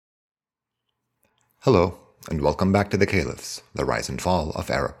Hello, and welcome back to the Caliphs, the rise and fall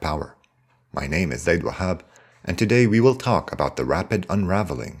of Arab power. My name is Zaid Wahab, and today we will talk about the rapid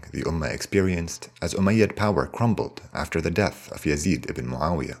unraveling the Ummah experienced as Umayyad power crumbled after the death of Yazid ibn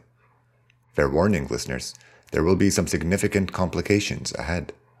Muawiyah. Fair warning, listeners, there will be some significant complications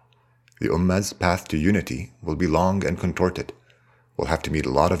ahead. The Ummah's path to unity will be long and contorted. We'll have to meet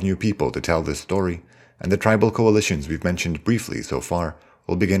a lot of new people to tell this story, and the tribal coalitions we've mentioned briefly so far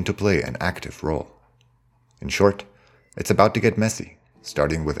will begin to play an active role. In short, it's about to get messy,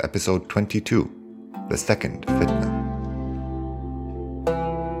 starting with episode 22, the second fitna.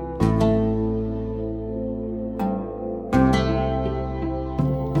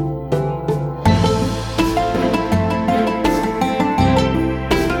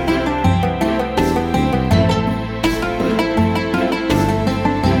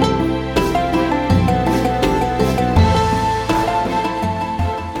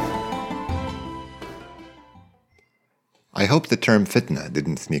 I hope the term fitna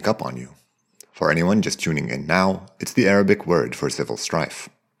didn't sneak up on you. For anyone just tuning in now, it's the Arabic word for civil strife.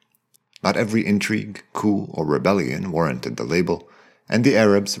 Not every intrigue, coup, or rebellion warranted the label, and the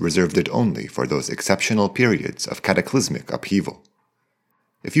Arabs reserved it only for those exceptional periods of cataclysmic upheaval.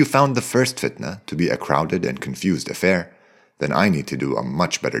 If you found the first fitna to be a crowded and confused affair, then I need to do a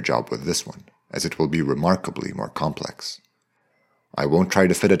much better job with this one, as it will be remarkably more complex. I won't try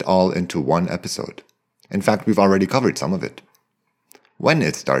to fit it all into one episode. In fact, we've already covered some of it. When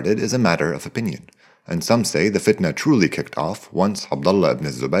it started is a matter of opinion, and some say the fitna truly kicked off once Abdullah ibn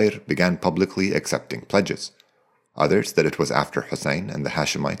Zubayr began publicly accepting pledges. Others that it was after Hussein and the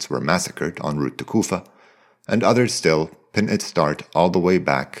Hashemites were massacred en route to Kufa, and others still pin its start all the way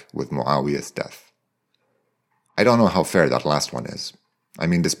back with Muawiyah's death. I don't know how fair that last one is. I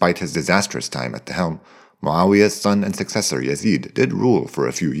mean, despite his disastrous time at the helm, Muawiyah's son and successor Yazid did rule for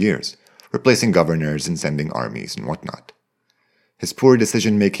a few years, replacing governors and sending armies and whatnot. His poor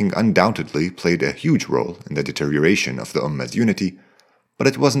decision-making undoubtedly played a huge role in the deterioration of the Ummah's unity, but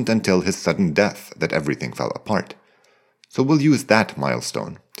it wasn't until his sudden death that everything fell apart. So we'll use that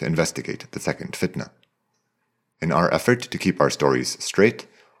milestone to investigate the second fitna. In our effort to keep our stories straight,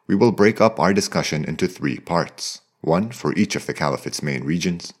 we will break up our discussion into 3 parts, one for each of the Caliphate's main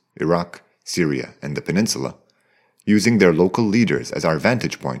regions, Iraq, Syria, and the Peninsula, using their local leaders as our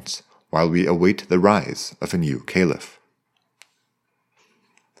vantage points while we await the rise of a new caliph.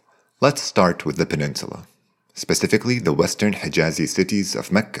 Let's start with the peninsula, specifically the western Hijazi cities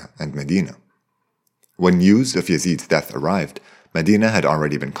of Mecca and Medina. When news of Yazid's death arrived, Medina had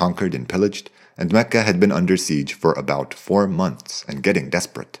already been conquered and pillaged, and Mecca had been under siege for about 4 months and getting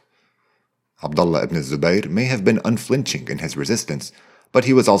desperate. Abdullah ibn Zubayr may have been unflinching in his resistance, but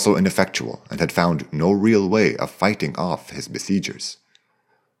he was also ineffectual and had found no real way of fighting off his besiegers.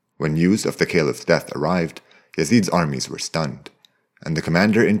 When news of the caliph's death arrived, Yazid's armies were stunned, and the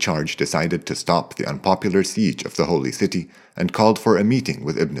commander in charge decided to stop the unpopular siege of the holy city and called for a meeting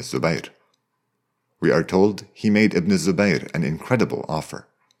with Ibn Zubayr. We are told he made Ibn Zubayr an incredible offer.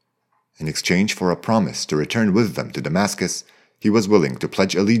 In exchange for a promise to return with them to Damascus, he was willing to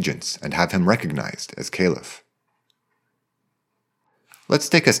pledge allegiance and have him recognized as caliph. Let's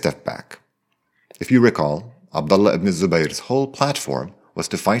take a step back. If you recall, Abdullah ibn Zubayr's whole platform was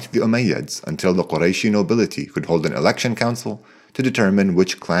to fight the Umayyads until the Qurayshi nobility could hold an election council to determine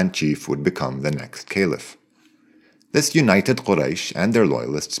which clan chief would become the next caliph. This united Quraysh and their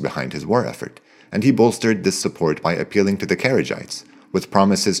loyalists behind his war effort, and he bolstered this support by appealing to the Kharijites, with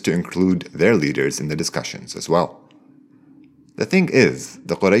promises to include their leaders in the discussions as well. The thing is,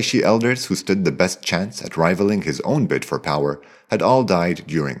 the Qurayshi elders who stood the best chance at rivaling his own bid for power had all died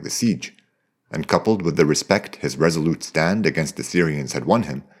during the siege, and coupled with the respect his resolute stand against the Syrians had won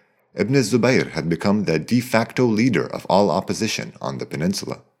him, Ibn Zubayr had become the de facto leader of all opposition on the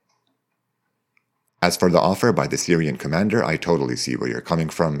peninsula. As for the offer by the Syrian commander, I totally see where you're coming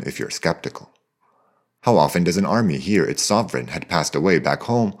from if you're skeptical. How often does an army hear its sovereign had passed away back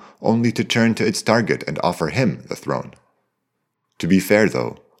home only to turn to its target and offer him the throne? To be fair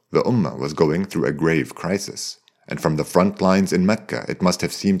though, the Ummah was going through a grave crisis, and from the front lines in Mecca it must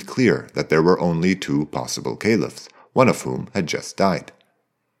have seemed clear that there were only 2 possible caliphs, one of whom had just died.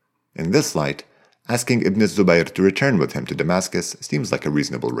 In this light, asking Ibn Zubayr to return with him to Damascus seems like a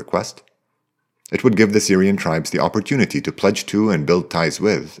reasonable request. It would give the Syrian tribes the opportunity to pledge to and build ties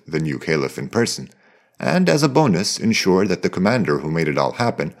with the new caliph in person, and as a bonus ensure that the commander who made it all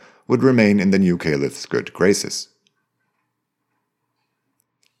happen would remain in the new caliph's good graces.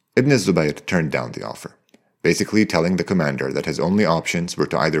 Ibn Zubayr turned down the offer, basically telling the commander that his only options were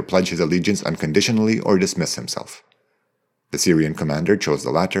to either pledge his allegiance unconditionally or dismiss himself. The Syrian commander chose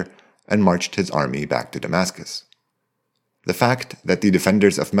the latter, and marched his army back to Damascus. The fact that the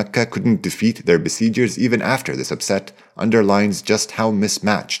defenders of Mecca couldn't defeat their besiegers even after this upset underlines just how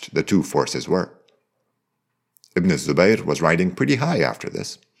mismatched the two forces were. Ibn Zubayr was riding pretty high after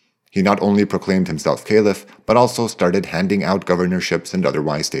this. He not only proclaimed himself caliph, but also started handing out governorships and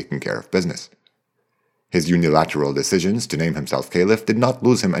otherwise taking care of business. His unilateral decisions to name himself caliph did not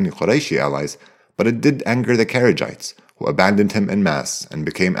lose him any Qurayshi allies, but it did anger the Kharijites, who abandoned him en masse and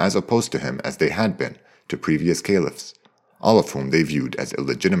became as opposed to him as they had been to previous caliphs, all of whom they viewed as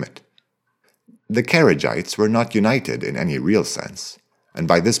illegitimate. The Kharijites were not united in any real sense, and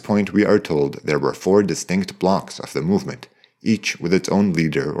by this point we are told there were 4 distinct blocks of the movement, each with its own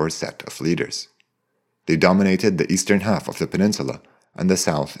leader or set of leaders. They dominated the eastern half of the peninsula and the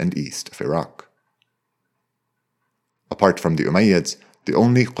south and east of Iraq. Apart from the Umayyads, the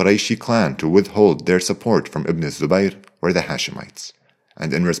only Qurayshi clan to withhold their support from Ibn Zubayr were the Hashemites,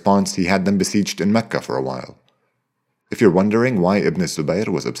 and in response he had them besieged in Mecca for a while. If you're wondering why Ibn Zubayr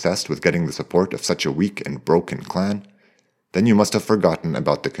was obsessed with getting the support of such a weak and broken clan, then you must have forgotten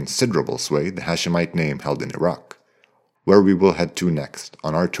about the considerable sway the Hashemite name held in Iraq, where we will head to next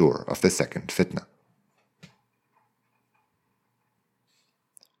on our tour of the second fitna.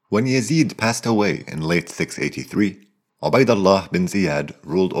 When Yazid passed away in late 683, Ubaydullah bin Ziyad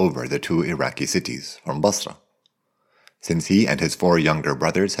ruled over the 2 Iraqi cities from Basra. Since he and his 4 younger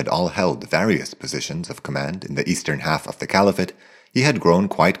brothers had all held various positions of command in the eastern half of the caliphate, he had grown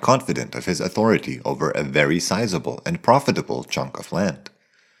quite confident of his authority over a very sizable and profitable chunk of land.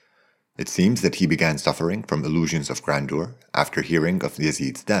 It seems that he began suffering from illusions of grandeur after hearing of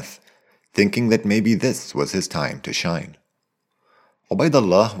Yazid's death, thinking that maybe this was his time to shine.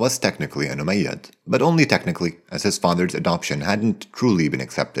 Ubaydullah was technically an Umayyad, but only technically, as his father's adoption hadn't truly been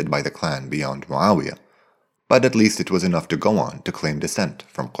accepted by the clan beyond Muawiyah, but at least it was enough to go on to claim descent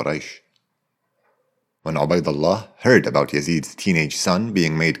from Quraysh. When Ubaydullah heard about Yazid's teenage son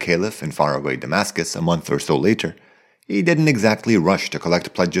being made caliph in faraway Damascus a month or so later, he didn't exactly rush to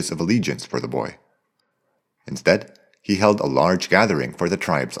collect pledges of allegiance for the boy. Instead, he held a large gathering for the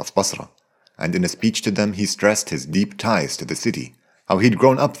tribes of Basra, and in a speech to them he stressed his deep ties to the city, how he'd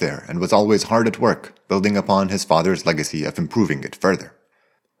grown up there and was always hard at work, building upon his father's legacy of improving it further.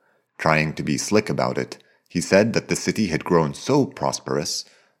 Trying to be slick about it, he said that the city had grown so prosperous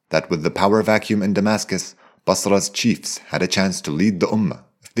that with the power vacuum in Damascus, Basra's chiefs had a chance to lead the umma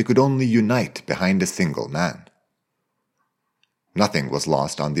if they could only unite behind a single man. Nothing was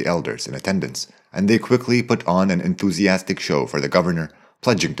lost on the elders in attendance, and they quickly put on an enthusiastic show for the governor,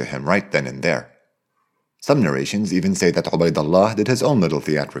 pledging to him right then and there. Some narrations even say that Ubaydullah did his own little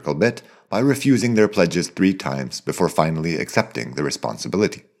theatrical bit by refusing their pledges 3 times before finally accepting the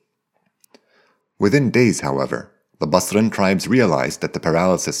responsibility. Within days, however, the Basran tribes realized that the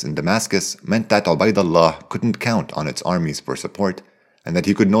paralysis in Damascus meant that Ubaydullah couldn't count on its armies for support, and that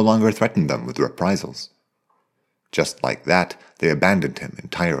he could no longer threaten them with reprisals. Just like that, they abandoned him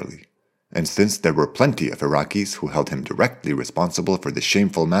entirely, and since there were plenty of Iraqis who held him directly responsible for the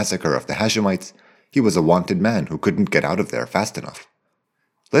shameful massacre of the Hashemites, he was a wanted man who couldn't get out of there fast enough.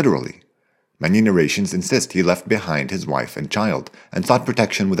 Literally. Many narrations insist he left behind his wife and child and sought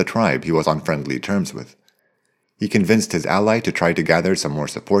protection with a tribe he was on friendly terms with. He convinced his ally to try to gather some more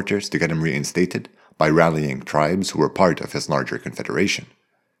supporters to get him reinstated by rallying tribes who were part of his larger confederation.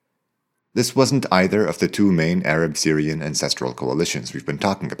 This wasn't either of the 2 main Arab-Syrian ancestral coalitions we've been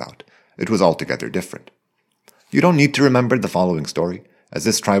talking about. It was altogether different. You don't need to remember the following story, as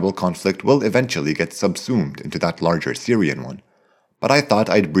this tribal conflict will eventually get subsumed into that larger Syrian one, but I thought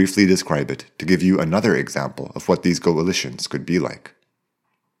I'd briefly describe it to give you another example of what these coalitions could be like.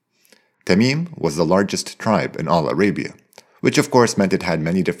 Tamim was the largest tribe in all Arabia, which of course meant it had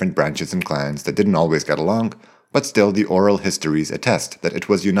many different branches and clans that didn't always get along, but still the oral histories attest that it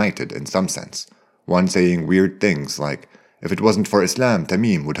was united in some sense, one saying weird things like, if it wasn't for Islam,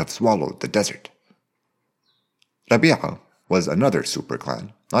 Tamim would have swallowed the desert. Rabi'a was another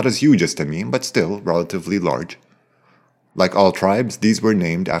superclan, not as huge as Tamim, but still relatively large. Like all tribes, these were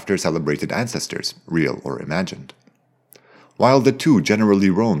named after celebrated ancestors, real or imagined. While the 2 generally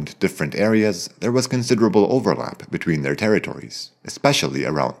roamed different areas, there was considerable overlap between their territories, especially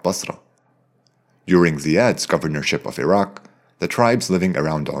around Basra. During Ziyad's governorship of Iraq, the tribes living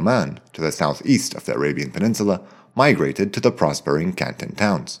around Oman, to the southeast of the Arabian Peninsula, migrated to the prospering Canton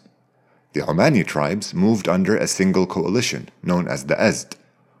towns. The Omani tribes moved under a single coalition known as the Azd,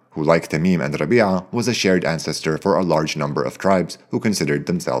 who like Tamim and Rabi'a was a shared ancestor for a large number of tribes who considered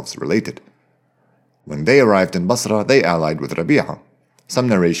themselves related. When they arrived in Basra, they allied with Rabi'a, some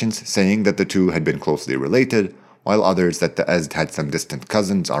narrations saying that the 2 had been closely related, while others that the Azd had some distant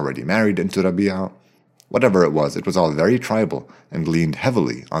cousins already married into Rabi'a. Whatever it was all very tribal and leaned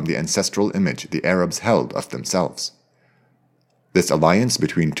heavily on the ancestral image the Arabs held of themselves. This alliance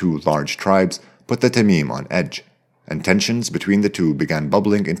between two large tribes put the Tamim on edge, and tensions between the two began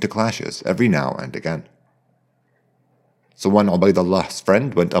bubbling into clashes every now and again. So when Ubaydullah's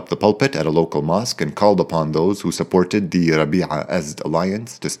friend went up the pulpit at a local mosque and called upon those who supported the Rabi'a-Azd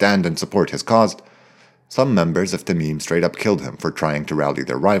alliance to stand and support his cause, some members of Tamim straight up killed him for trying to rally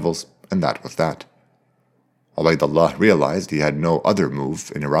their rivals, and that was that. Ubaydullah realized he had no other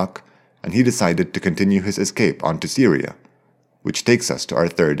move in Iraq, and he decided to continue his escape onto Syria, which takes us to our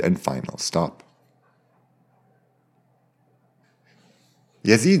third and final stop.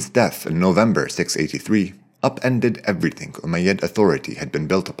 Yazid's death in November 683 upended everything Umayyad authority had been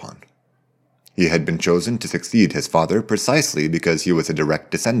built upon. He had been chosen to succeed his father precisely because he was a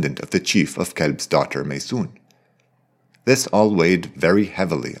direct descendant of the chief of Kalb's daughter Maysun. This all weighed very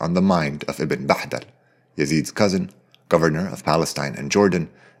heavily on the mind of Ibn Bahdal, Yazid's cousin, governor of Palestine and Jordan,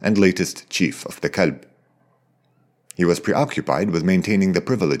 and latest chief of the Kalb. He was preoccupied with maintaining the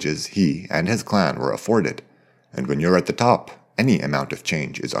privileges he and his clan were afforded, and when you're at the top, any amount of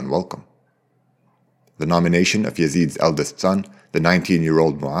change is unwelcome. The nomination of Yazid's eldest son, the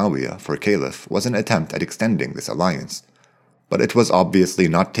 19-year-old Muawiyah, for caliph was an attempt at extending this alliance, but it was obviously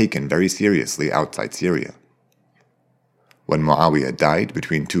not taken very seriously outside Syria. When Muawiyah died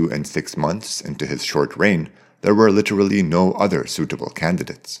between 2 and 6 months into his short reign, there were literally no other suitable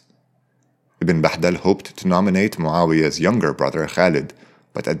candidates. Ibn Bahdal hoped to nominate Muawiyah's younger brother Khalid,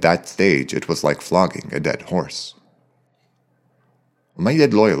 but at that stage it was like flogging a dead horse.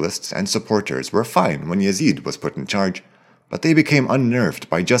 Umayyad loyalists and supporters were fine when Yazid was put in charge, but they became unnerved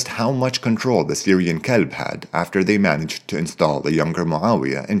by just how much control the Syrian Kalb had after they managed to install the younger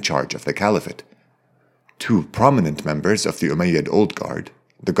Muawiyah in charge of the caliphate. Two prominent members of the Umayyad Old Guard,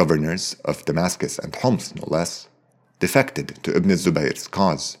 the governors of Damascus and Homs no less, defected to Ibn Zubayr's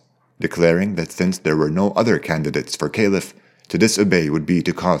cause, declaring that since there were no other candidates for caliph, to disobey would be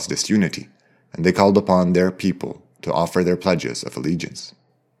to cause disunity, and they called upon their people to offer their pledges of allegiance.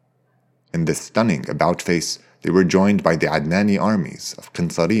 In this stunning about-face, they were joined by the Adnani armies of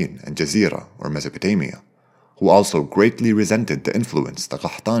Qinsarin and Jazira, or Mesopotamia, who also greatly resented the influence the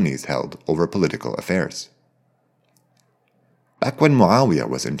Qahtanis held over political affairs. Back when Muawiyah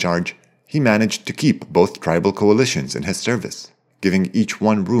was in charge, he managed to keep both tribal coalitions in his service, giving each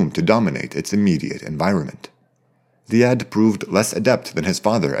one room to dominate its immediate environment. Ziyad proved less adept than his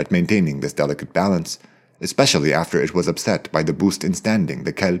father at maintaining this delicate balance, especially after it was upset by the boost in standing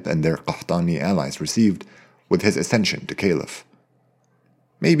the Kalb and their Qahtani allies received with his ascension to caliph.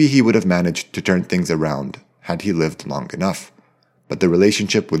 Maybe he would have managed to turn things around had he lived long enough, but the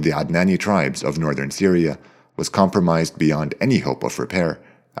relationship with the Adnani tribes of northern Syria was compromised beyond any hope of repair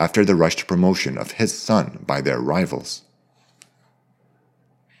after the rushed promotion of his son by their rivals.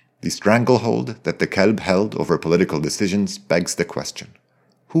 The stranglehold that the Kalb held over political decisions begs the question: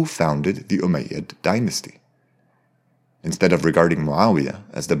 who founded the Umayyad dynasty? Instead of regarding Muawiyah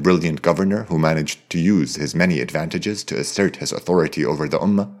as the brilliant governor who managed to use his many advantages to assert his authority over the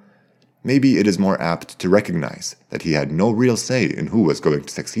ummah, maybe it is more apt to recognize that he had no real say in who was going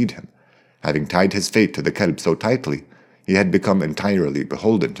to succeed him. Having tied his fate to the Kalb so tightly, he had become entirely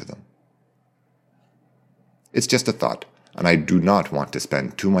beholden to them. It's just a thought, and I do not want to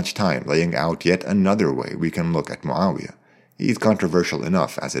spend too much time laying out yet another way we can look at Muawiyah. He's controversial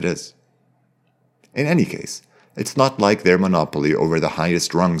enough as it is. In any case, it's not like their monopoly over the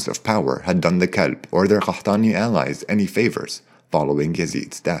highest rungs of power had done the Kalb or their Qahtani allies any favors following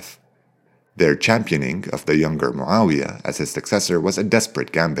Yazid's death. Their championing of the younger Muawiyah as his successor was a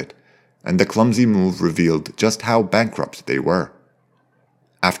desperate gambit, and the clumsy move revealed just how bankrupt they were.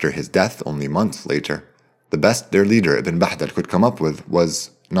 After his death only months later, the best their leader Ibn Bahdal could come up with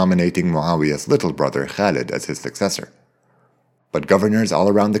was nominating Muawiyah's little brother Khalid as his successor. But governors all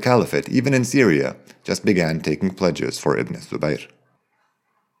around the caliphate, even in Syria, just began taking pledges for Ibn Zubayr.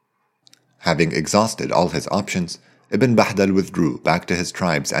 Having exhausted all his options, Ibn Bahdal withdrew back to his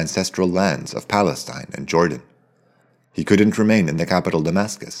tribe's ancestral lands of Palestine and Jordan. He couldn't remain in the capital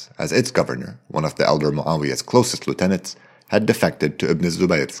Damascus, as its governor, one of the elder Muawiyah's closest lieutenants, had defected to Ibn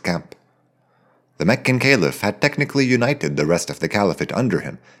Zubayr's camp. The Meccan caliph had technically united the rest of the caliphate under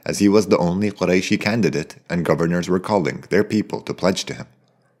him, as he was the only Qurayshi candidate, and governors were calling their people to pledge to him.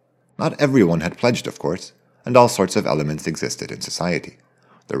 Not everyone had pledged, of course, and all sorts of elements existed in society.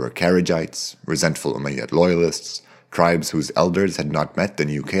 There were Kharijites, resentful Umayyad loyalists, tribes whose elders had not met the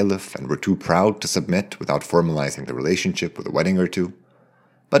new caliph and were too proud to submit without formalizing the relationship with a wedding or two.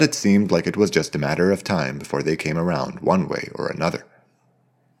 but it seemed like it was just a matter of time before they came around one way or another.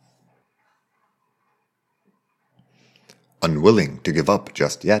 Unwilling to give up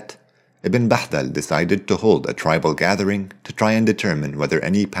just yet, Ibn Bahdal decided to hold a tribal gathering to try and determine whether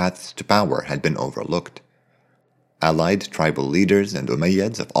any paths to power had been overlooked. Allied tribal leaders and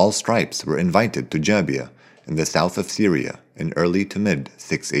Umayyads of all stripes were invited to Jabia in the south of Syria in early to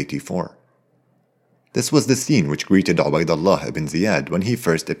mid-684. This was the scene which greeted Ubaydullah ibn Ziyad when he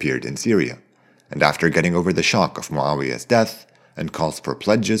first appeared in Syria, and after getting over the shock of Muawiyah's death and calls for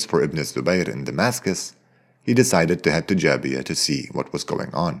pledges for Ibn Zubayr in Damascus, he decided to head to Jabia to see what was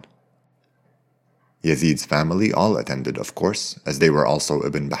going on. Yazid's family all attended, of course, as they were also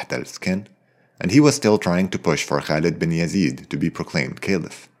Ibn Bahdal's kin, and he was still trying to push for Khalid bin Yazid to be proclaimed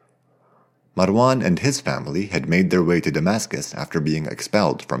caliph. Marwan and his family had made their way to Damascus after being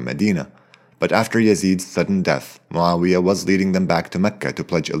expelled from Medina, but after Yazid's sudden death, Muawiyah was leading them back to Mecca to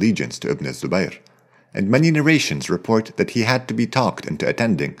pledge allegiance to Ibn Zubayr, and many narrations report that he had to be talked into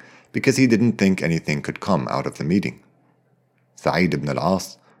attending because he didn't think anything could come out of the meeting. Sa'id ibn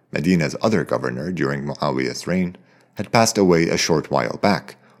al-As, Medina's other governor during Muawiyah's reign, had passed away a short while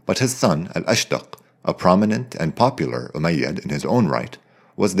back, but his son al-Ashdaq, a prominent and popular Umayyad in his own right,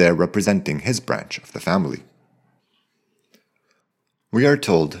 was there representing his branch of the family. We are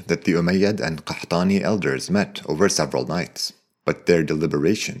told that the Umayyad and Qahtani elders met over several nights, but their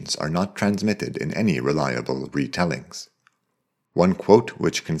deliberations are not transmitted in any reliable retellings. One quote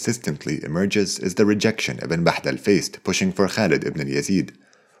which consistently emerges is the rejection Ibn Bahdal faced pushing for Khalid ibn Yazid,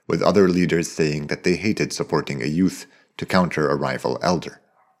 with other leaders saying that they hated supporting a youth to counter a rival elder.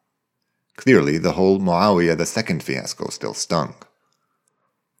 Clearly, the whole Muawiyah II fiasco still stung.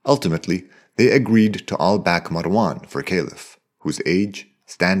 Ultimately, they agreed to all back Marwan for caliph, whose age,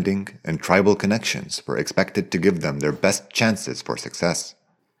 standing, and tribal connections were expected to give them their best chances for success.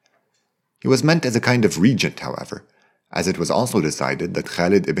 He was meant as a kind of regent, however, as it was also decided that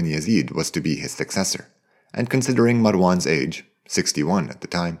Khalid ibn Yazid was to be his successor, and considering Marwan's age, 61 at the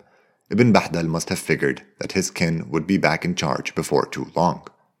time, Ibn Bahdal must have figured that his kin would be back in charge before too long.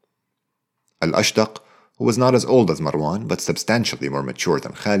 Al-Ashdaq, who was not as old as Marwan but substantially more mature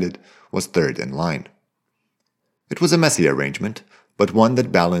than Khalid, was third in line. It was a messy arrangement, but one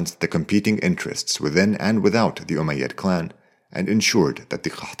that balanced the competing interests within and without the Umayyad clan, and ensured that the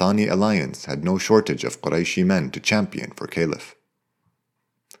Qahtani alliance had no shortage of Qurayshi men to champion for caliph.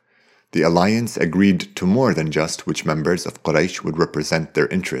 The alliance agreed to more than just which members of Quraysh would represent their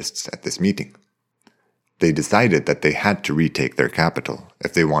interests at this meeting. They decided that they had to retake their capital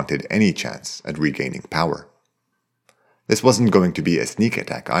if they wanted any chance at regaining power. This wasn't going to be a sneak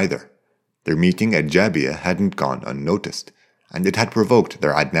attack either. Their meeting at Jabia hadn't gone unnoticed, and it had provoked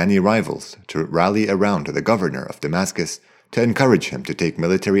their Adnani rivals to rally around the governor of Damascus to encourage him to take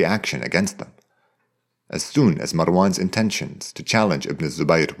military action against them. As soon as Marwan's intentions to challenge Ibn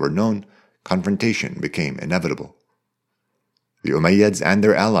Zubayr were known, confrontation became inevitable. The Umayyads and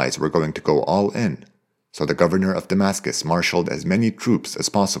their allies were going to go all in, so the governor of Damascus marshaled as many troops as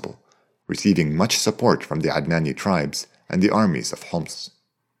possible, receiving much support from the Adnani tribes and the armies of Homs.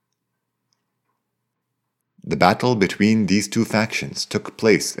 The battle between these two factions took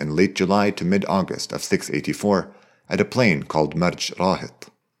place in late July to mid-August of 684 at a plain called Marj Rahit.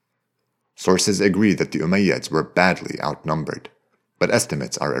 Sources agree that the Umayyads were badly outnumbered, but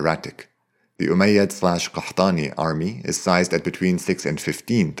estimates are erratic. The Umayyad/Qahtani army is sized at between 6 and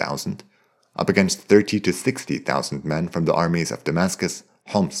 15,000, up against 30 to 60,000 men from the armies of Damascus,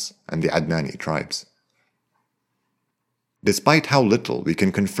 Homs, and the Adnani tribes. Despite how little we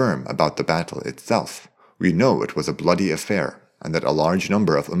can confirm about the battle itself, we know it was a bloody affair and that a large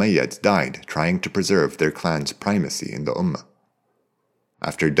number of Umayyads died trying to preserve their clan's primacy in the umma.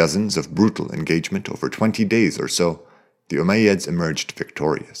 After dozens of brutal engagement over 20 days or so, the Umayyads emerged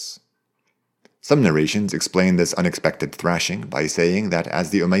victorious. Some narrations explain this unexpected thrashing by saying that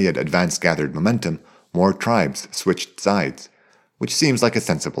as the Umayyad advance gathered momentum, more tribes switched sides, which seems like a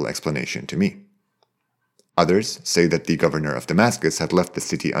sensible explanation to me. Others say that the governor of Damascus had left the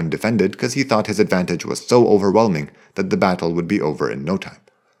city undefended because he thought his advantage was so overwhelming that the battle would be over in no time.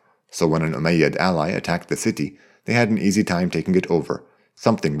 So when an Umayyad ally attacked the city, they had an easy time taking it over,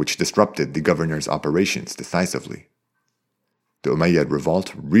 something which disrupted the governor's operations decisively. The Umayyad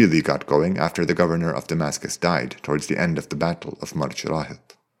revolt really got going after the governor of Damascus died towards the end of the Battle of Marj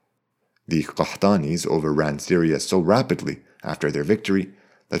Rahit. The Qahtanis overran Syria so rapidly after their victory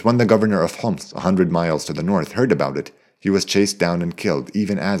that when the governor of Homs, 100 miles to the north, heard about it, he was chased down and killed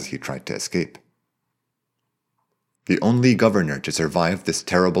even as he tried to escape. The only governor to survive this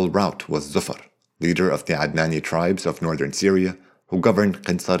terrible rout was Zufar, leader of the Adnani tribes of northern Syria, who governed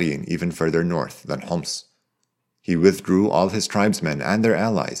Qinsarin even further north than Homs. He withdrew all his tribesmen and their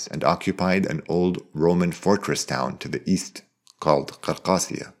allies and occupied an old Roman fortress town to the east called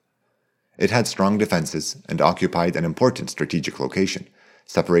Qarqasiyah. It had strong defenses and occupied an important strategic location,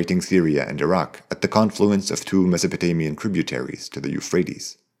 separating Syria and Iraq at the confluence of two Mesopotamian tributaries to the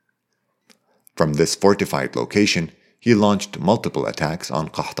Euphrates. From this fortified location, he launched multiple attacks on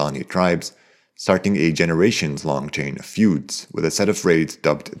Qahtani tribes, starting a generations-long chain of feuds with a set of raids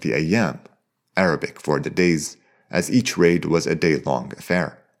dubbed the Ayyam, Arabic for the days, as each raid was a day-long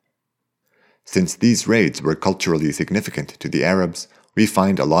affair. Since these raids were culturally significant to the Arabs, we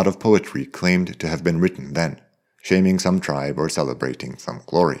find a lot of poetry claimed to have been written then, shaming some tribe or celebrating some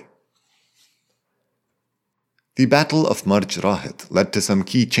glory. The Battle of Marj Rahid led to some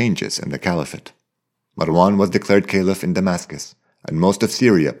key changes in the caliphate. Marwan was declared caliph in Damascus, and most of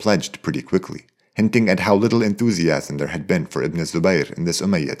Syria pledged pretty quickly, hinting at how little enthusiasm there had been for Ibn Zubayr in this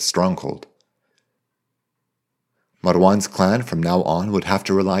Umayyad stronghold. Marwan's clan from now on would have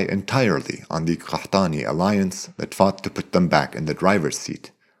to rely entirely on the Qahtani alliance that fought to put them back in the driver's seat,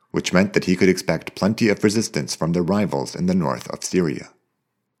 which meant that he could expect plenty of resistance from their rivals in the north of Syria.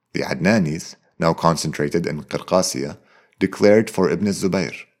 The Adnanis, now concentrated in Qarqasiyah, declared for Ibn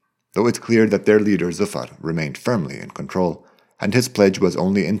Zubayr, though it's clear that their leader Zufar remained firmly in control, and his pledge was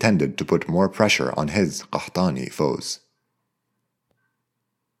only intended to put more pressure on his Qahtani foes.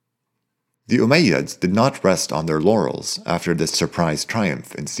 The Umayyads did not rest on their laurels after this surprise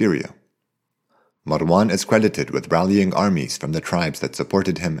triumph in Syria. Marwan is credited with rallying armies from the tribes that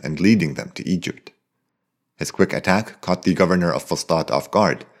supported him and leading them to Egypt. His quick attack caught the governor of Fustat off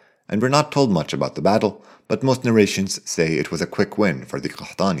guard, and we're not told much about the battle, but most narrations say it was a quick win for the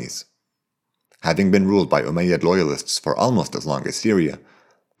Qahtanis. Having been ruled by Umayyad loyalists for almost as long as Syria,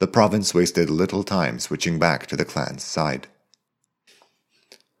 the province wasted little time switching back to the clan's side.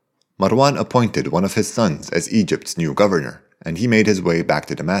 Marwan appointed one of his sons as Egypt's new governor, and he made his way back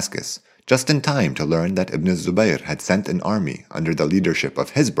to Damascus, just in time to learn that Ibn Zubayr had sent an army under the leadership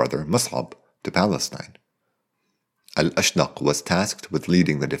of his brother Mus'ab to Palestine. Al-Ashdaq was tasked with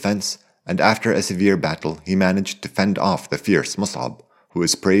leading the defense, and after a severe battle he managed to fend off the fierce Mus'ab, who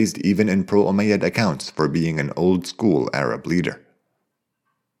is praised even in pro-Umayyad accounts for being an old-school Arab leader.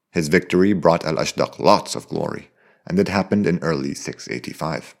 His victory brought Al-Ashdaq lots of glory, and it happened in early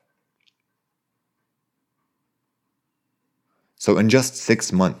 685. So in just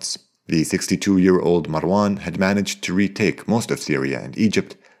 6 months, the 62-year-old Marwan had managed to retake most of Syria and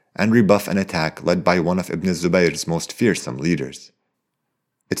Egypt and rebuff an attack led by one of Ibn Zubayr's most fearsome leaders.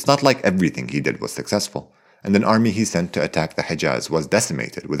 It's not like everything he did was successful, and an army he sent to attack the Hijaz was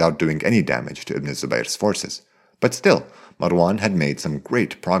decimated without doing any damage to Ibn Zubayr's forces. But still, Marwan had made some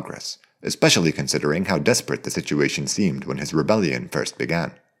great progress, especially considering how desperate the situation seemed when his rebellion first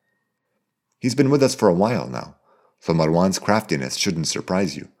began. He's been with us for a while now, so Marwan's craftiness shouldn't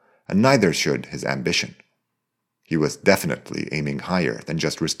surprise you, and neither should his ambition. He was definitely aiming higher than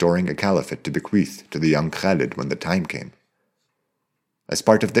just restoring a caliphate to bequeath to the young Khalid when the time came. As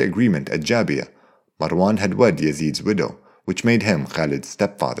part of the agreement at Jabiyah, Marwan had wed Yazid's widow, which made him Khalid's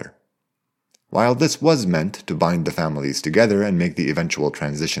stepfather. While this was meant to bind the families together and make the eventual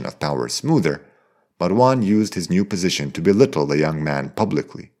transition of power smoother, Marwan used his new position to belittle the young man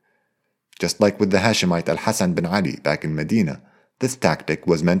publicly. Just like with the Hashemite Al-Hasan bin Ali back in Medina, this tactic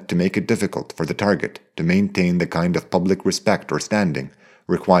was meant to make it difficult for the target to maintain the kind of public respect or standing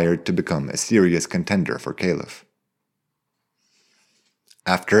required to become a serious contender for caliph.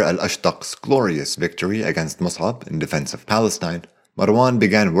 After Al-Ashdaq's glorious victory against Mus'ab in defense of Palestine, Marwan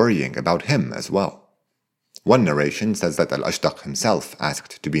began worrying about him as well. One narration says that Al-Ashdaq himself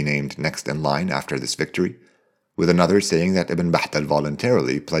asked to be named next in line after this victory, with another saying that Ibn Bahtal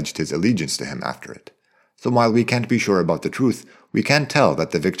voluntarily pledged his allegiance to him after it. So while we can't be sure about the truth, we can tell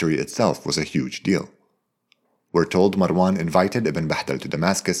that the victory itself was a huge deal. We're told Marwan invited Ibn Bahtal to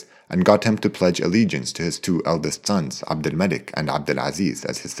Damascus and got him to pledge allegiance to his two eldest sons, Abd al-Malik and Abd al-Aziz,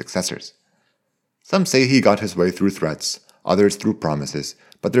 as his successors. Some say he got his way through threats, others through promises,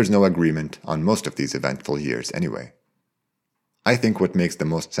 but there's no agreement on most of these eventful years anyway. I think what makes the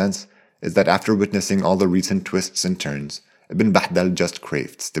most sense is that after witnessing all the recent twists and turns, Ibn Bahtal just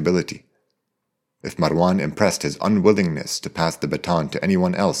craved stability. If Marwan impressed his unwillingness to pass the baton to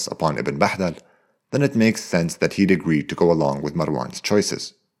anyone else upon Ibn Bahtal, then it makes sense that he'd agree to go along with Marwan's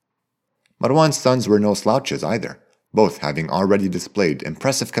choices. Marwan's sons were no slouches either, both having already displayed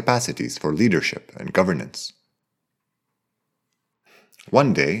impressive capacities for leadership and governance.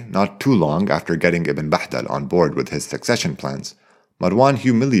 One day, not too long after getting Ibn Bahtal on board with his succession plans, Marwan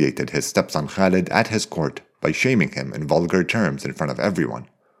humiliated his stepson Khalid at his court by shaming him in vulgar terms in front of everyone,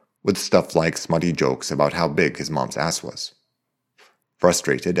 with stuff like smutty jokes about how big his mom's ass was.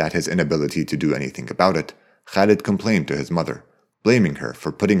 Frustrated at his inability to do anything about it, Khalid complained to his mother, blaming her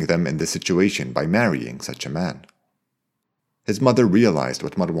for putting them in this situation by marrying such a man. His mother realized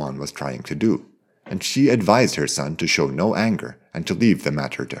what Marwan was trying to do, and she advised her son to show no anger and to leave the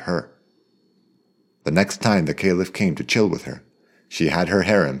matter to her. The next time the caliph came to chill with her, she had her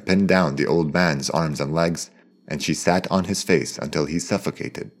harem pin down the old man's arms and legs, and she sat on his face until he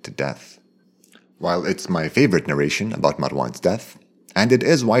suffocated to death. While it's my favorite narration about Marwan's death, and it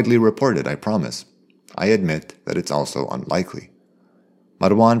is widely reported, I promise, I admit that it's also unlikely.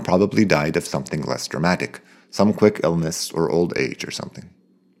 Marwan probably died of something less dramatic, some quick illness or old age or something.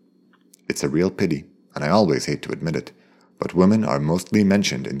 It's a real pity, and I always hate to admit it, but women are mostly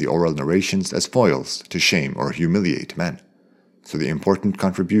mentioned in the oral narrations as foils to shame or humiliate men, so the important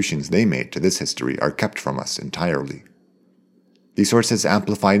contributions they made to this history are kept from us entirely. These sources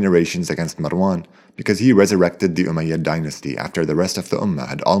amplify narrations against Marwan because he resurrected the Umayyad dynasty after the rest of the Ummah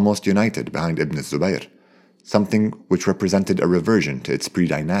had almost united behind Ibn Zubayr, something which represented a reversion to its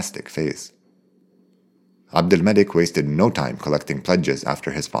pre-dynastic phase. Abd al-Malik wasted no time collecting pledges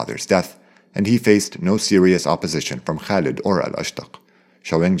after his father's death, and he faced no serious opposition from Khalid or al-Ashtaq,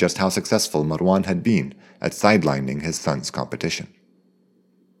 showing just how successful Marwan had been at sidelining his son's competition.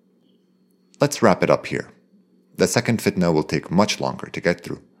 Let's wrap it up here. The second fitna will take much longer to get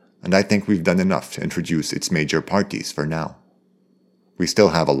through, and I think we've done enough to introduce its major parties for now. We still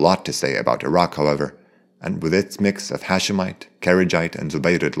have a lot to say about Iraq, however, and with its mix of Hashemite, Kharijite, and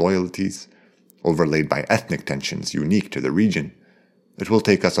Zubayrid loyalties, overlaid by ethnic tensions unique to the region, it will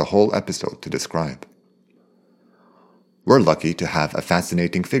take us a whole episode to describe. We're lucky to have a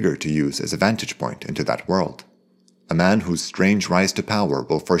fascinating figure to use as a vantage point into that world, a man whose strange rise to power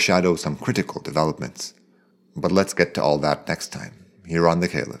will foreshadow some critical developments. But let's get to all that next time, here on The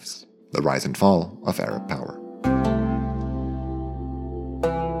Caliphs, the rise and fall of Arab power.